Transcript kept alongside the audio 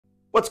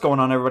What's going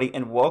on, everybody,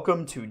 and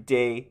welcome to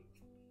day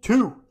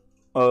 2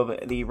 of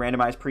the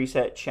randomized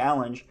preset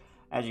challenge.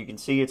 As you can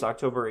see, it's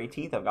October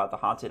 18th. I've got the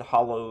Haunted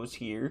Hollows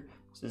here.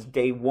 This is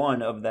day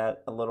 1 of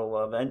that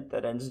little event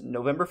that ends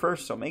November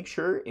 1st. So make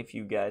sure, if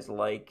you guys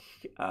like,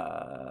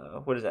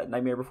 what is that,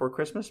 Nightmare Before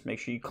Christmas, make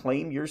sure you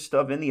claim your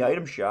stuff in the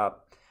item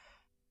shop.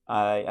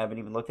 I haven't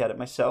even looked at it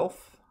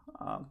myself,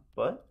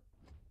 but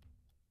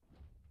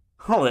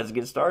let's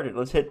get started.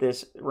 Let's hit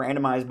this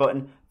randomize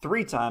button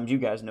 3 times. You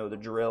guys know the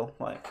drill,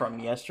 like from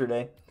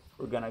yesterday.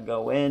 We're gonna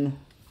go in.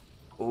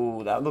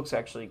 Ooh, that looks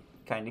actually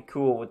kind of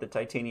cool with the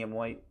titanium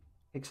white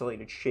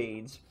pixelated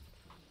shades.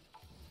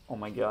 Oh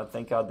my god,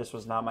 thank god this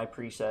was not my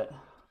preset.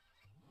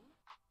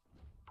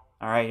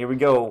 Alright, here we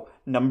go.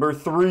 Number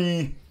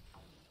 3.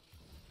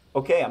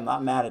 Okay, I'm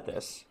not mad at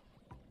this.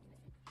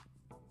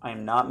 I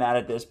am not mad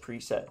at this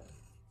preset.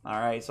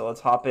 Alright, so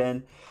let's hop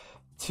in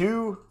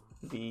to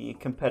the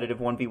competitive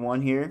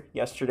 1v1 here.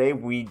 Yesterday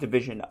we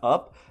division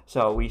up,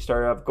 so we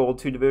started off gold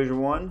 2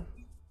 division 1.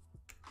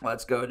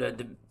 Let's go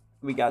to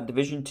we got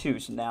division 2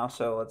 now,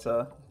 so let's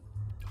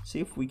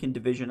see if we can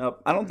division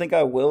up. I don't think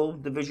I will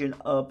division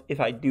up if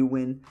I do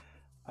win.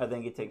 I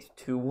think it takes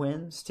 2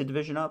 wins to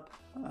division up,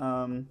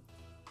 but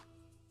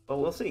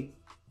we'll see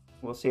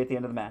at the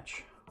end of the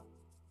match.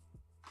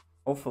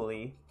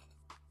 Hopefully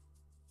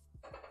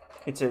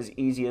it's as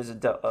easy as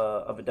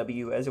of a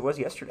W as it was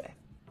yesterday.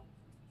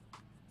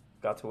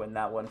 Got to win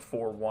that one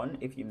 4-1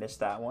 if you missed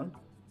that one.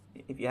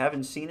 If you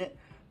haven't seen it,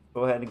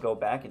 go ahead and go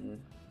back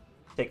and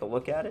take a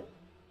look at it.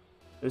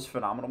 It was a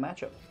phenomenal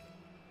matchup.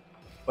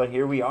 But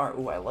here we are.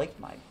 Ooh, I like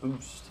my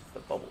boost, the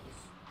bubbles.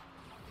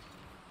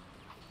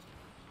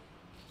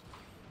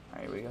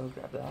 Alright, here we go.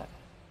 Grab that.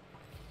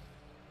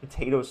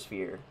 Potato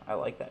Sphere. I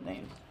like that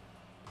name.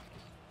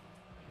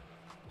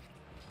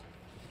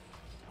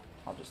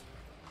 I'll just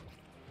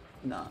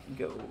not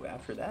go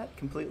after that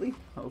completely.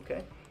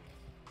 Okay.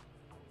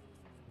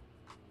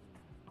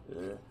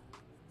 Ugh.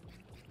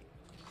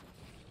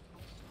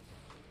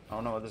 I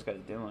don't know what this guy's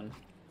doing.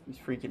 He's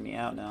freaking me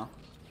out now.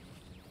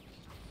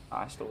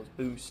 I stole his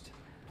boost.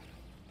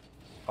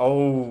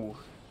 Oh.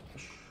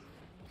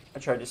 I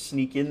tried to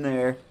sneak in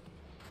there.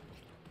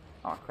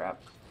 Oh,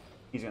 crap.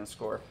 He's going to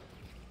score.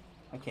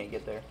 I can't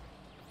get there.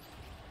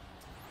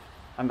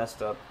 I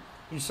messed up.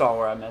 You saw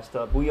where I messed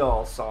up. We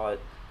all saw it.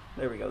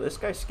 There we go. This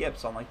guy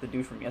skips on like the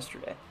dude from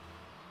yesterday.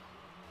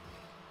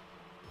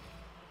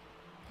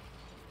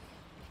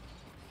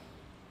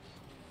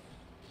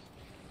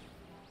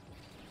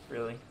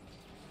 Really?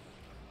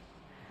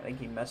 I think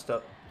he messed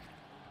up.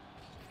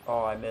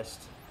 Oh, I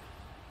missed.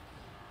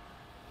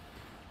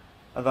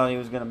 I thought he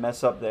was going to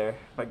mess up there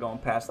by going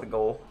past the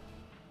goal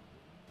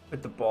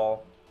with the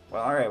ball.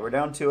 Well, alright, we're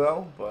down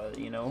 2-0, but,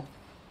 you know,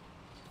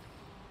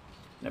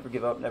 never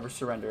give up, never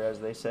surrender,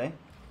 as they say.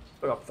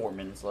 We got 4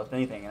 minutes left.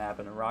 Anything can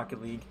happen in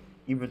Rocket League,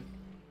 even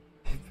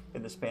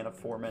in the span of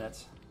 4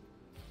 minutes.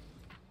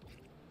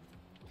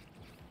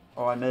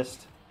 Oh, I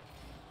missed.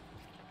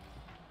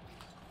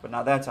 But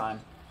not that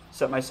time.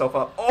 Set myself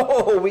up.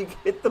 Oh, we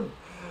hit the...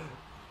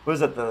 What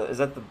is that?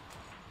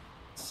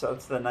 So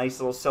it's the nice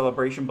little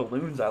celebration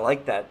balloons. I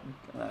like that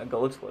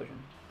goal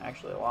explosion.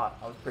 Actually, a lot.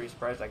 I was pretty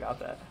surprised I got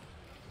that.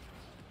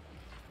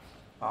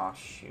 Oh,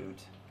 shoot.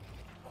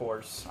 Of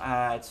course.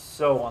 Ah, it's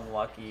so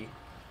unlucky.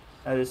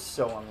 That is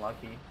so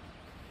unlucky.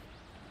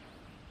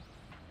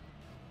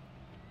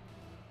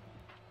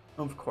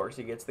 Of course,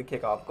 he gets the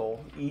kickoff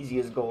goal.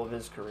 Easiest goal of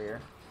his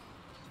career.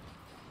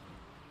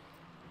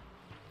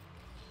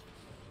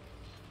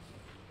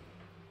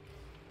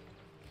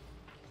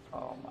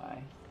 Oh my.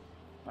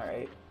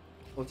 Alright.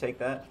 We'll take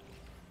that.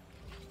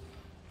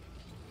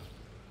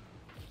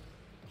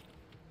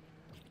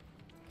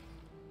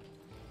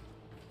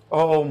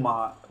 Oh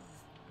my.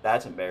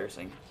 That's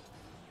embarrassing.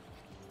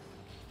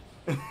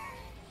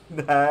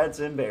 That's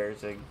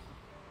embarrassing.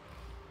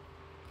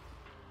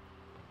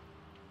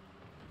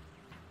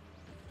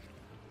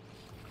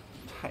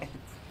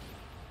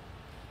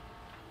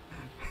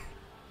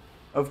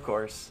 Of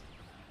course.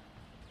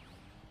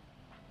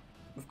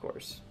 Of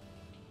course.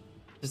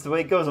 Just the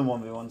way it goes in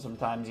 1v1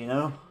 sometimes, you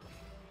know?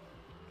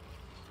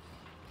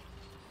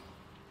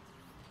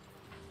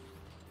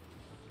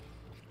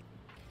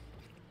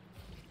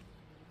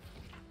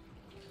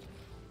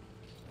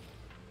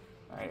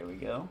 Alright, here we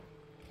go.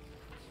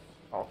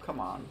 Oh, come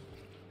on.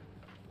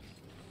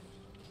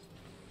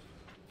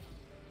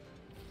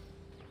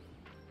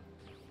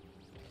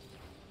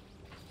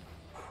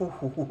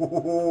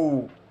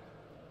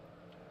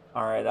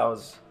 Alright, that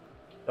was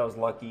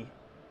lucky.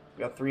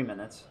 We got 3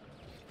 minutes.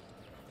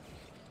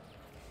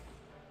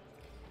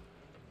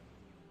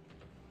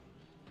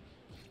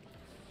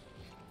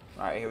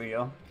 Alright, here we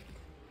go.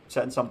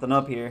 Setting something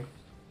up here.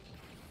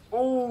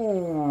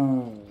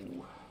 Oh,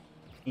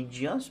 he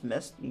just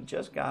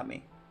got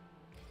me.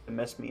 He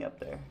messed me up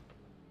there.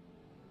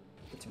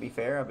 But to be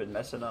fair, I've been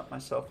messing up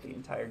myself the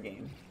entire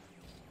game.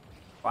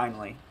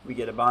 Finally, we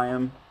get to buy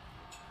him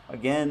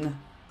again.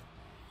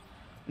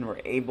 And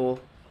we're able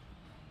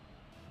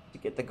to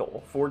get the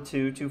goal.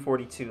 4-2,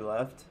 2:42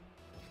 left.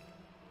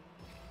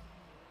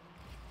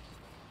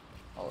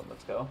 Oh,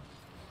 let's go.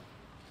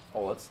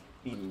 Oh, that's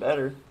even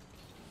better.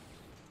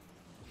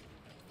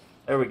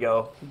 There we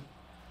go.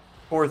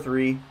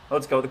 4-3.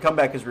 Let's go. The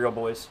comeback is real,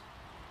 boys.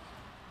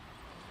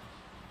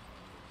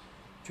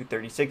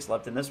 236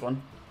 left in this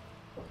one.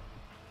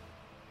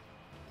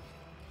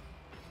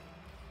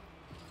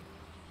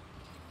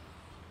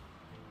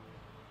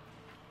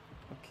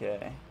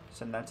 Okay.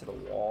 Send that to the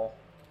wall.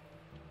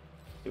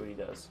 See what he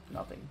does.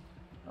 Nothing.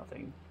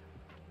 Nothing.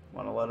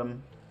 Want to let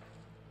him.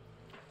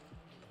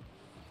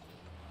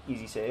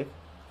 Easy save.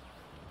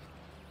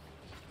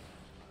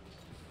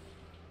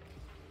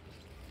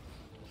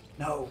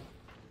 No.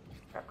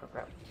 Crap, crap,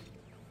 crap.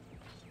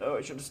 No,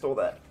 I should have stole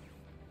that.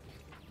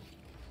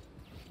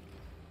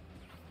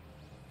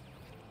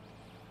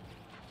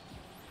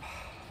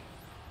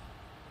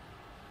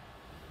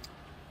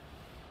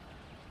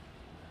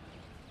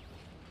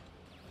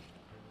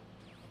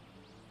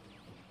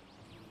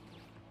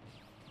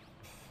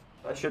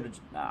 I should have.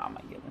 Nah,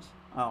 my goodness.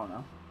 I don't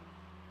know.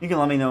 You can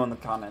let me know in the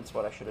comments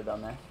what I should have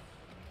done there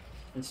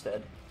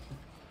instead.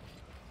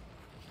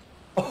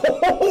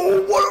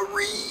 Oh, what a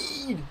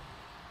read!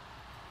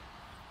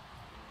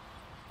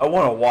 I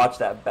want to watch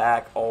that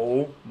back.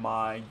 Oh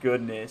my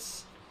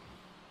goodness.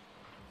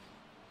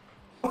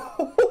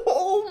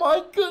 Oh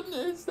my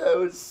goodness. That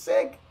was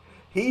sick.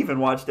 He even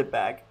watched it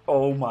back.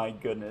 Oh my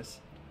goodness.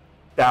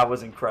 That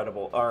was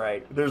incredible. All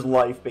right. There's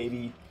life,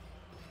 baby.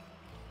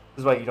 This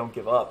is why you don't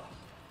give up.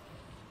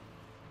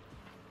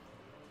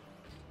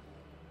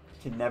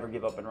 You can never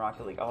give up in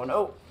Rocket League. Oh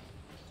no.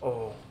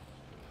 Oh.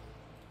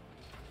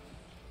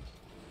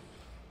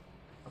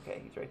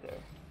 Okay, he's right there.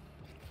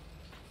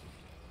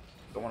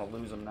 Don't want to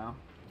lose him now.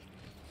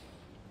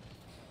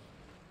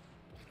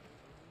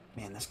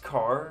 Man, this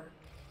car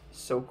is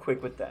so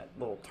quick with that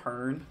little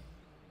turn.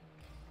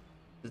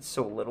 It's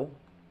so little.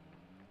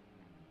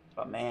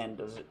 But man,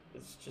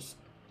 it's just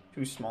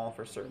too small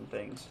for certain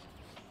things.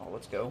 Oh,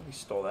 let's go. We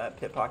stole that.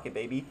 Pit pocket,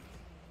 baby.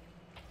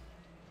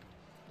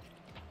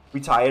 We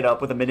tie it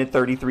up with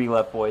 1:33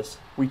 left, boys.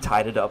 We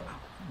tied it up.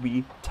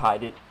 We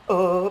tied it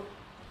up.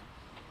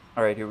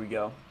 All right, here we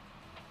go.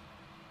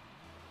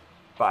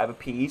 5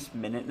 apiece.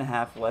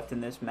 1.5 left in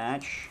this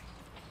match.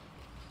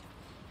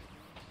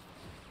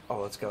 Oh,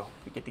 let's go.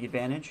 We get the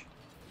advantage.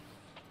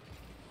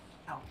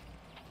 No.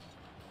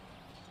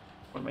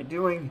 What am I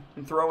doing?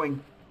 I'm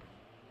throwing.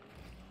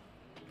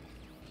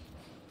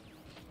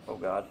 Oh,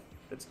 God.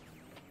 That's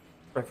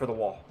right for the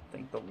wall.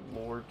 Thank the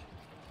Lord.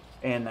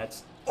 And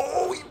that's...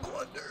 Oh, he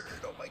blundered.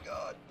 Oh, my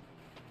God.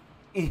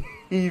 He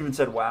even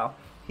said, wow.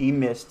 He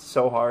missed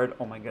so hard.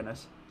 Oh, my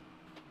goodness.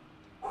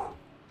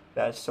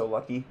 That is so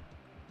lucky.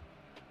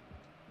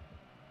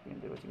 What's he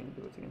gonna do? What's he gonna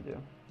do? What's he gonna do?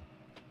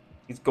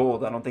 He's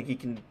gold. I don't think he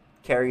can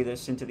carry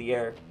this into the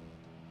air.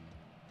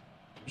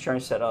 He's trying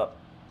to set up.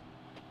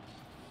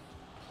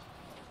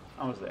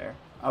 I was there.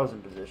 I was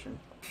in position.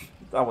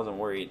 I wasn't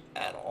worried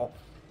at all.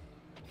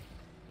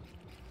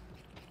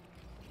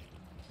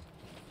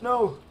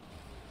 No!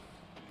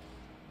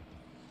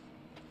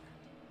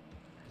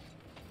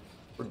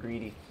 We're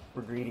greedy.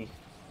 We're greedy.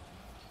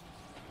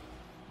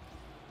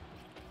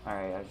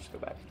 Alright, I'll just go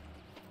back.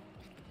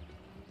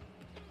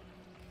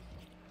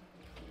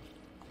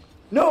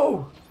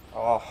 No!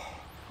 Oh,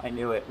 I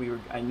knew it.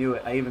 I knew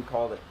it. I even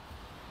called it.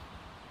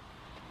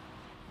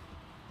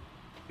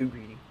 Too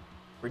greedy.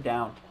 We're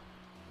down.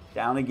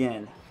 Down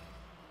again.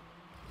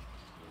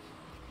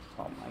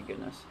 Oh my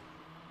goodness.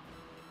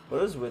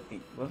 What is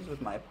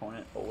with my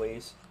opponent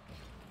always?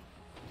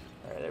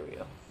 Alright, there we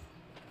go.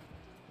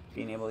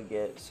 Being able to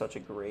get such a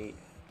great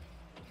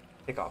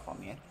kickoff on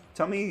me.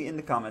 Tell me in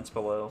the comments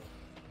below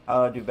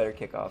how to do better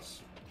kickoffs.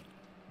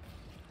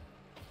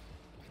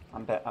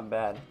 I'm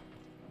bad.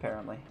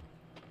 Apparently.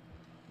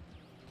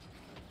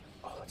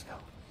 Oh, let's go.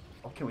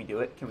 Oh, can we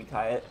do it? Can we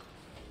tie it?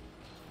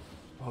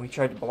 Oh, he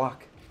tried to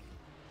block.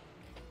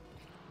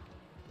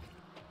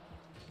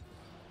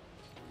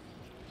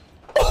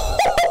 Oh,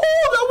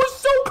 that was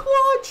so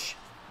clutch!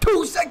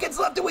 2 seconds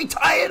left and we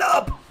tie it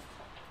up!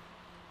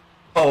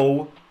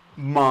 Oh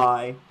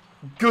my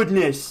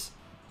goodness!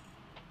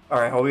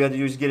 Alright, all we gotta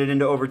do is get it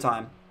into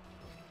overtime.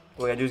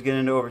 All we gotta do is get it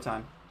into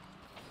overtime.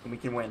 And we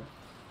can win.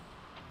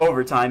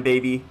 Overtime,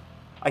 baby.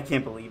 I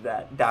can't believe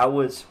that. That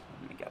was,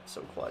 oh my God,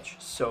 so clutch.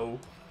 So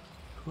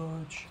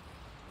clutch.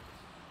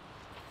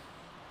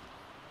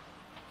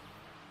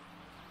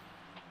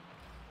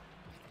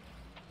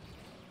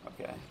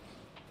 Okay.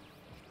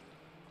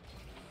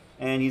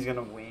 And he's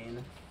gonna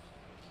win.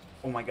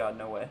 Oh my God,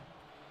 no way.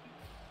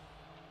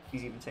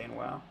 He's even saying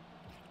wow.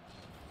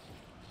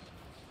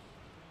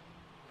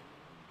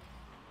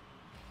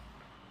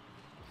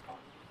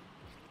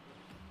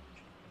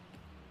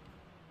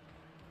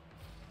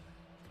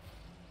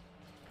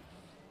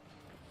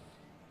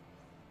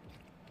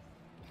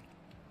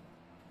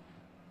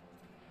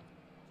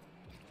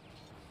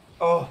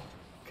 Oh,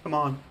 come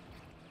on.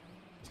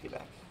 Let's get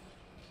back.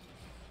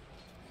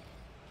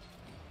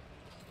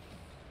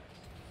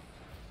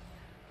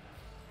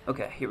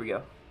 Okay, here we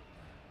go.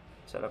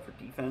 Set up for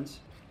defense.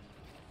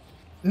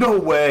 No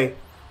way!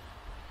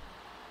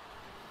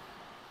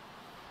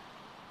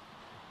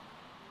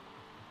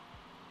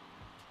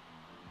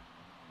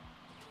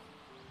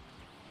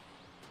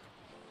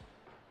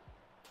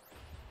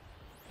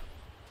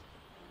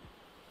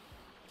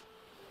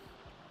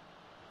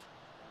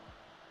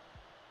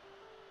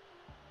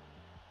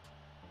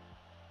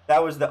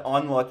 That was the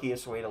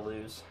unluckiest way to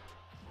lose.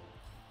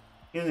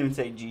 He doesn't even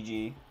say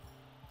GG.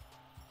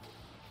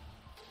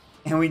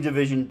 And we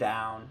division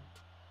down.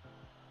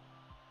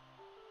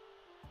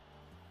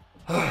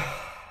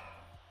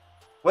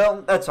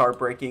 Well, that's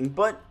heartbreaking,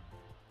 but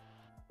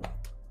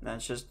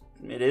that's just,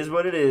 it is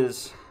what it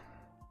is.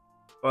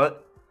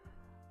 But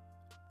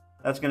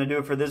that's going to do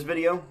it for this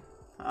video.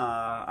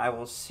 I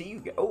will see you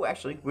guys. Oh,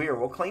 actually,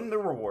 we'll claim the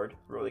reward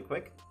really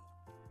quick.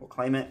 We'll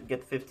claim it,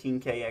 get the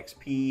 15k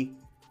XP,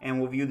 and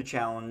we'll view the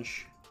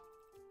challenge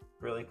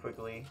really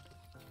quickly.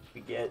 We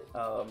get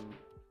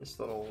this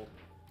little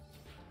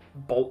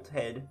bolt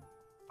head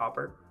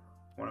hopper,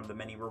 one of the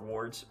many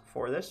rewards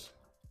for this.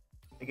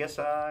 I guess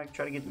try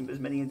to get as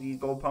many of these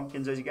gold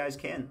pumpkins as you guys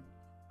can.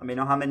 Let me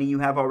know how many you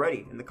have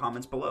already in the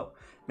comments below.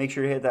 Make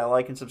sure to hit that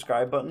like and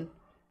subscribe button,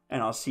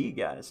 and I'll see you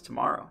guys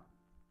tomorrow.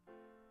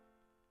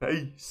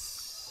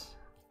 Peace.